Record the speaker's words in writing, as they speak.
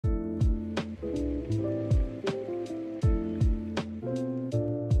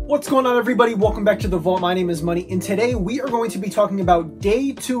What's going on, everybody? Welcome back to the Vault. My name is Money, and today we are going to be talking about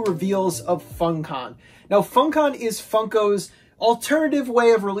Day 2 reveals of Funkon. Now, Funkon is Funko's alternative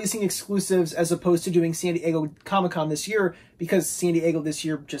way of releasing exclusives as opposed to doing San Diego Comic-Con this year, because San Diego this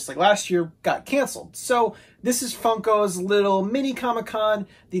year, just like last year, got canceled. So this is Funko's little mini Comic-Con.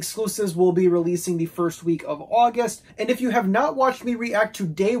 The exclusives will be releasing the first week of August. And if you have not watched me react to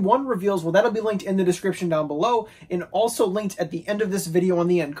Day 1 reveals, well, that'll be linked in the description down below and also linked at the end of this video on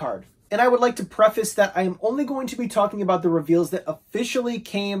the end card. And I would like to preface that I am only going to be talking about the reveals that officially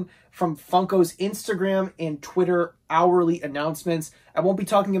came from Funko's Instagram and Twitter hourly announcements. I won't be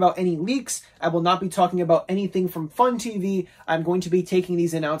talking about any leaks. I will not be talking about anything from Fun TV. I'm going to be taking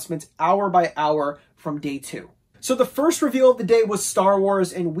these announcements hour by hour from Day 2. So the first reveal of the day was Star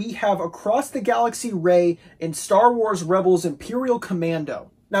Wars, and we have Across the Galaxy Rey and Star Wars Rebels Imperial Commando.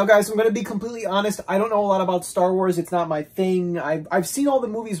 Now, guys, I'm going to be completely honest. I don't know a lot about Star Wars. It's not my thing. I've seen all the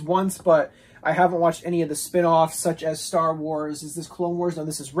movies once, but I haven't watched any of the spin-offs, such as Star Wars. Is this Clone Wars? No,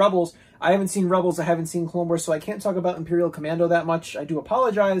 this is Rebels. I haven't seen Rebels. I haven't seen Clone Wars, so I can't talk about Imperial Commando that much. I do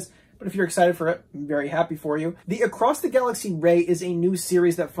apologize, but if you're excited for it, I'm very happy for you. The Across the Galaxy Rey is a new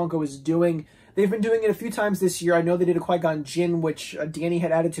series that Funko is doing. They've been doing it a few times this year. I know they did a Qui-Gon Jinn, which Danny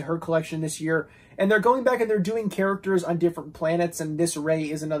had added to her collection this year. And they're going back and they're doing characters on different planets, and this Rey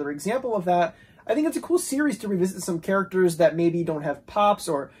is another example of that. I think it's a cool series to revisit some characters that maybe don't have pops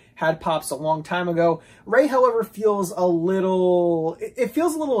or had pops a long time ago. Rey, however, feels a little... It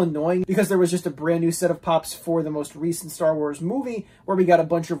feels a little annoying because there was just a brand new set of pops for the most recent Star Wars movie where we got a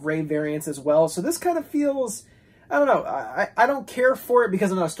bunch of Rey variants as well. So this kind of feels... I don't know. I don't care for it because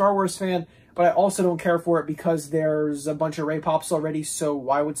I'm not a Star Wars fan, but I also don't care for it because there's a bunch of Rey pops already, so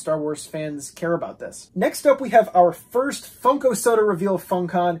why would Star Wars fans care about this? Next up, we have our first Funko Soda reveal of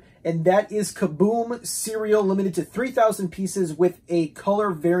Funkon, and that is Kaboom cereal, limited to 3,000 pieces with a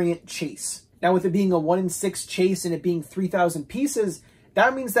color variant chase. Now, with it being a 1 in 6 chase and it being 3,000 pieces,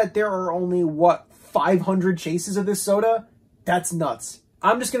 that means that there are only, what, 500 chases of this soda? That's nuts.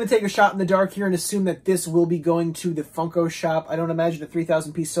 I'm just going to take a shot in the dark here and assume that this will be going to the Funko shop. I don't imagine a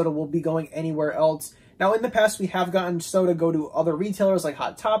 3,000 piece soda will be going anywhere else. Now, in the past, we have gotten soda go to other retailers like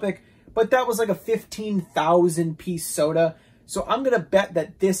Hot Topic, but that was like a 15,000 piece soda. So I'm going to bet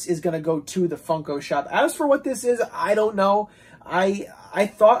that this is going to go to the Funko shop. As for what this is, I don't know. I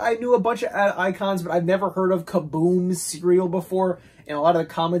thought I knew a bunch of icons, but I've never heard of Kaboom cereal before. And a lot of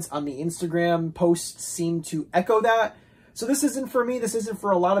the comments on the Instagram posts seem to echo that. So this isn't for me, this isn't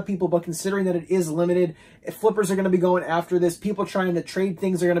for a lot of people, but considering that it is limited, if flippers are going to be going after this, people trying to trade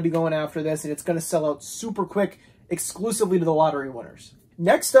things are going to be going after this, and it's going to sell out super quick, exclusively to the lottery winners.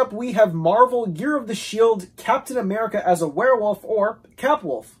 Next up, we have Marvel Year of the Shield, Captain America as a werewolf, or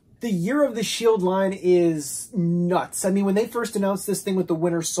Capwolf. The Year of the Shield line is nuts. I mean, when they first announced this thing with the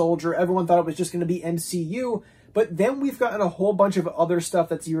Winter Soldier, everyone thought it was just going to be MCU, but then we've gotten a whole bunch of other stuff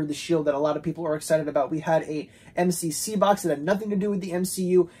that's Year of the Shield that a lot of people are excited about. We had a MCC box that had nothing to do with the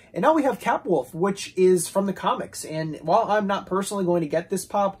MCU, and now we have Capwolf, which is from the comics. And while I'm not personally going to get this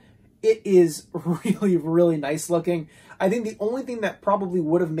pop, it is really, really nice looking. I think the only thing that probably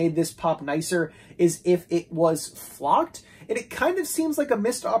would have made this pop nicer is if it was flocked. And it kind of seems like a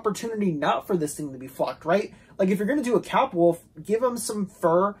missed opportunity not for this thing to be flocked, right? Like, if you're going to do a Capwolf, give him some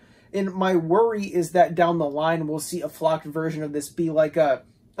fur. And my worry is that down the line, we'll see a flocked version of this be like a,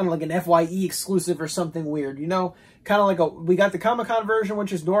 I don't know, like an FYE exclusive or something weird, you know? Kind of like we got the Comic-Con version,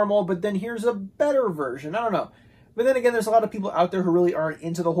 which is normal, but then here's a better version. I don't know. But then again, there's a lot of people out there who really aren't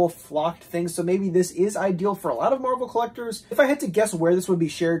into the whole flocked thing, so maybe this is ideal for a lot of Marvel collectors. If I had to guess where this would be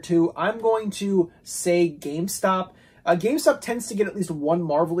shared to, I'm going to say GameStop. GameStop tends to get at least one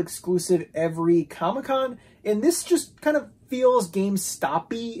Marvel exclusive every Comic-Con, and this just kind of feels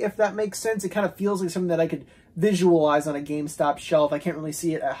GameStop-y, if that makes sense. It kind of feels like something that I could visualize on a GameStop shelf. I can't really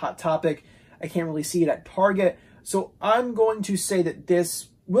see it at Hot Topic. I can't really see it at Target. So I'm going to say that this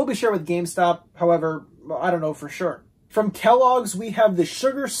will be shared with GameStop. However, I don't know for sure. From Kellogg's, we have the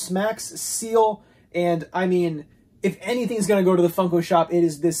Sugar Smacks seal. And I mean, if anything's going to go to the Funko shop, it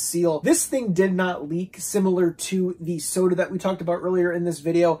is this seal. This thing did not leak, similar to the soda that we talked about earlier in this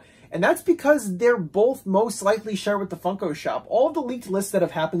video. And that's because they're both most likely shared with the Funko shop. All of the leaked lists that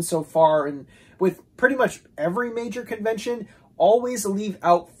have happened so far, and with pretty much every major convention, always leave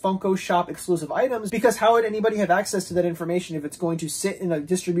out Funko shop exclusive items, because how would anybody have access to that information if it's going to sit in a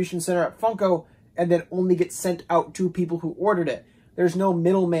distribution center at Funko and then only get sent out to people who ordered it? There's no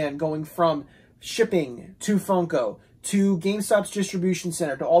middleman going from shipping to Funko to GameStop's distribution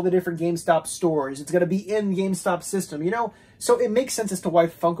center, to all the different GameStop stores. It's going to be in GameStop's system, you know? So it makes sense as to why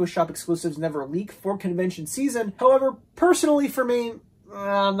Funko Shop exclusives never leak for convention season. However, personally for me,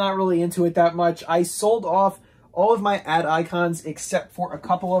 I'm not really into it that much. I sold off all of my ad icons except for a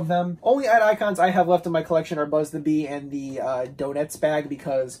couple of them. Only ad icons I have left in my collection are Buzz the Bee and the Donuts bag,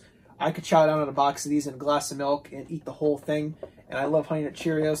 because I could chow down on a box of these and a glass of milk and eat the whole thing. And I love Honey Nut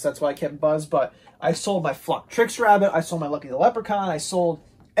Cheerios, so that's why I kept Buzz. But I sold my Flock Tricks Rabbit, I sold my Lucky the Leprechaun, I sold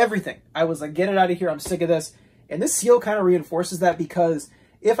everything. I was like, get it out of here, I'm sick of this. And this seal kind of reinforces that, because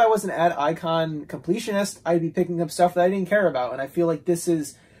if I was an ad icon completionist, I'd be picking up stuff that I didn't care about. And I feel like this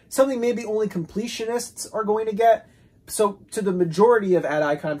is something maybe only completionists are going to get. So to the majority of ad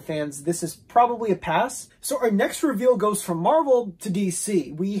icon fans, this is probably a pass. So our next reveal goes from Marvel to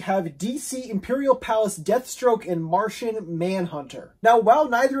DC. We have DC Imperial Palace Deathstroke and Martian Manhunter. Now, while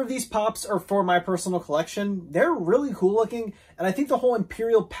neither of these pops are for my personal collection, they're really cool looking. And I think the whole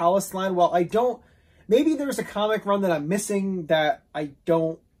Imperial Palace line, while I don't, maybe there's a comic run that I'm missing that I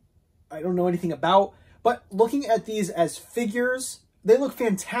don't know anything about, but looking at these as figures, they look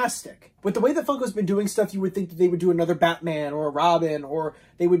fantastic. With the way that Funko's been doing stuff, you would think that they would do another Batman or a Robin, or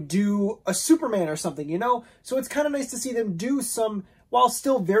they would do a Superman or something, you know? So it's kind of nice to see them do some, while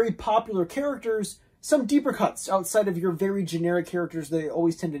still very popular characters, some deeper cuts outside of your very generic characters they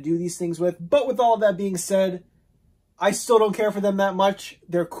always tend to do these things with. But with all of that being said, I still don't care for them that much.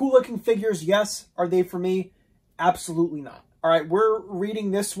 They're cool looking figures, yes. Are they for me? Absolutely not. All right, we're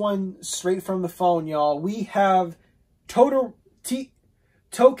reading this one straight from the phone, y'all. We have Tokidoki.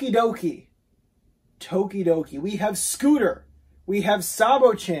 We have Scooter. We have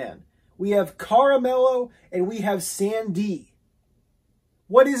Sabo-chan. We have Caramello, and we have Sandy.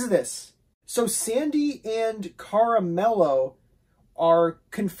 What is this? So Sandy and Caramello are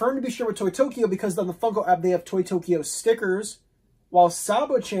confirmed to be shared with Toy Tokyo, because on the Funko app they have Toy Tokyo stickers, while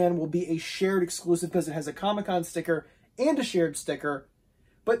Sabo-chan will be a shared exclusive because it has a Comic-Con sticker and a shared sticker.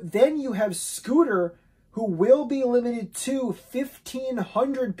 But then you have Scooter, who will be limited to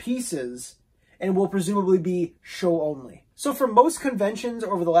 1,500 pieces and will presumably be show only. So for most conventions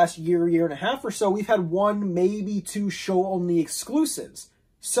over the last year and a half or so, we've had one, maybe two show only exclusives.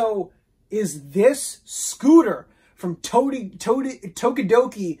 So is this Scooter from Tokidoki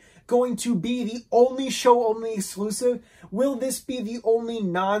going to be the only show only exclusive? Will this be the only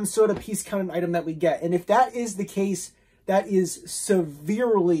non-soda piece counted item that we get? And if that is the case, that is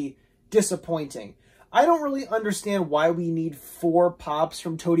severely disappointing. I don't really understand why we need 4 pops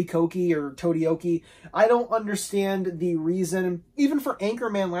from Todioki. I don't understand the reason, even for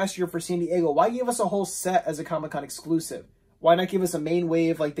Anchorman last year for San Diego, why give us a whole set as a Comic-Con exclusive? Why not give us a main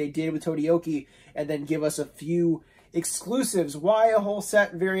wave like they did with Todioki and then give us a few exclusives? Why a whole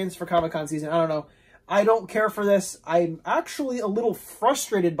set variants for Comic-Con season? I don't know. I don't care for this. I'm actually a little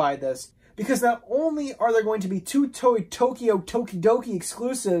frustrated by this, because not only are there going to be 2 Toy Tokyo Tokidoki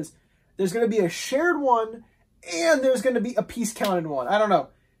exclusives, there's going to be a shared one, and there's going to be a piece counted one. I don't know.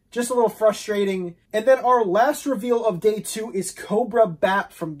 Just a little frustrating. And then our last reveal of day 2 is Cobra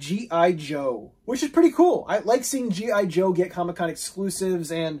Bat from G.I. Joe, which is pretty cool. I like seeing G.I. Joe get Comic-Con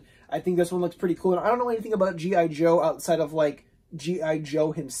exclusives, and I think this one looks pretty cool. And I don't know anything about G.I. Joe outside of, like, G.I.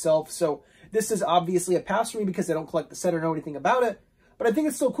 Joe himself, so this is obviously a pass for me because I don't collect the set or know anything about it. But I think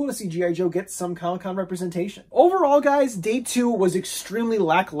it's still cool to see G.I. Joe get some Comic-Con representation. Overall, guys, day 2 was extremely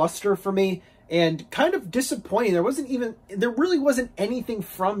lackluster for me and kind of disappointing. There really wasn't anything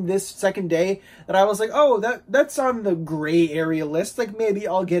from this second day that I was like, oh, that's on the gray area list. Like, maybe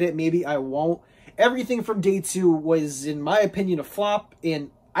I'll get it, maybe I won't. Everything from day 2 was, in my opinion, a flop,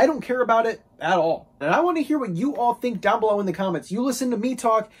 and I don't care about it at all. And I want to hear what you all think down below in the comments. You listen to me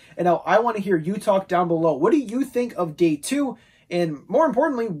talk, and now I want to hear you talk down below. What do you think of day 2? And more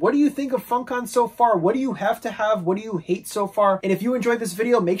importantly, what do you think of Funkon so far? What do you have to have? What do you hate so far? And if you enjoyed this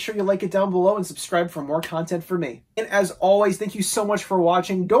video, make sure you like it down below and subscribe for more content from me. And as always, thank you so much for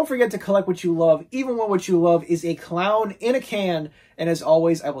watching. Don't forget to collect what you love, even when what you love is a clown in a can. And as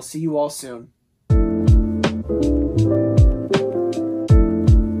always, I will see you all soon.